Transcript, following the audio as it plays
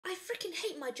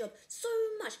my job so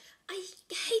much. I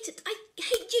hate it. I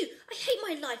hate you. I hate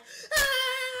my life.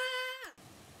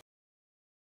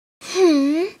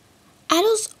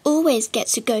 Adults always get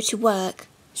to go to work.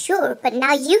 Sure, but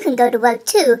now you can go to work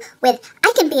too with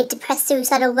I Can Be a Depressed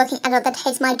Suicidal Working Adult That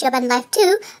Hates My Job and Life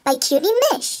Too by Cutie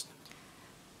Mish.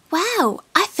 Wow,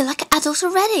 I feel like an adult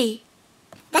already.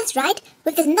 That's right.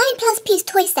 With this 9+ piece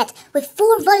toy set with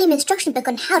 4-volume instruction book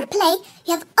on how to play,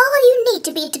 you have all you need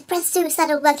to be a depressed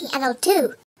suicidal working adult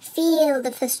too. Feel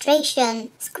the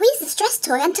frustration. Squeeze the stress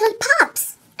toy until it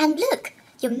pops. And look,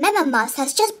 your memo mouse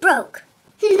has just broke.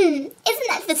 Isn't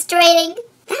that frustrating?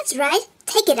 That's right.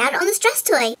 Take it out on the stress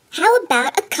toy. How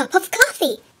about a cup of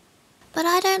coffee? But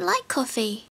I don't like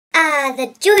coffee. Ah,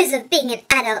 the joys of being an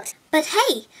adult. But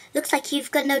hey, looks like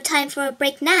you've got no time for a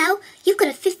break now. You've got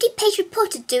a 50-page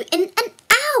report to do in an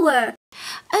hour.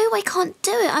 Oh, I can't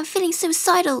do it. I'm feeling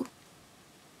suicidal.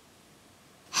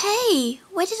 Hey,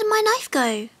 where did my knife go?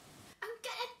 I'm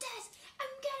gonna death.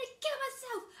 I'm gonna kill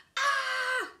myself.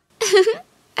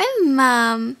 Oh,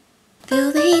 Mum.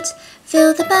 Feel the heat,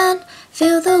 feel the burn,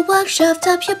 feel the work shoved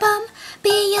up your bum.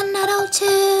 Be an adult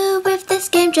too with this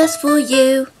game just for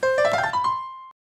you.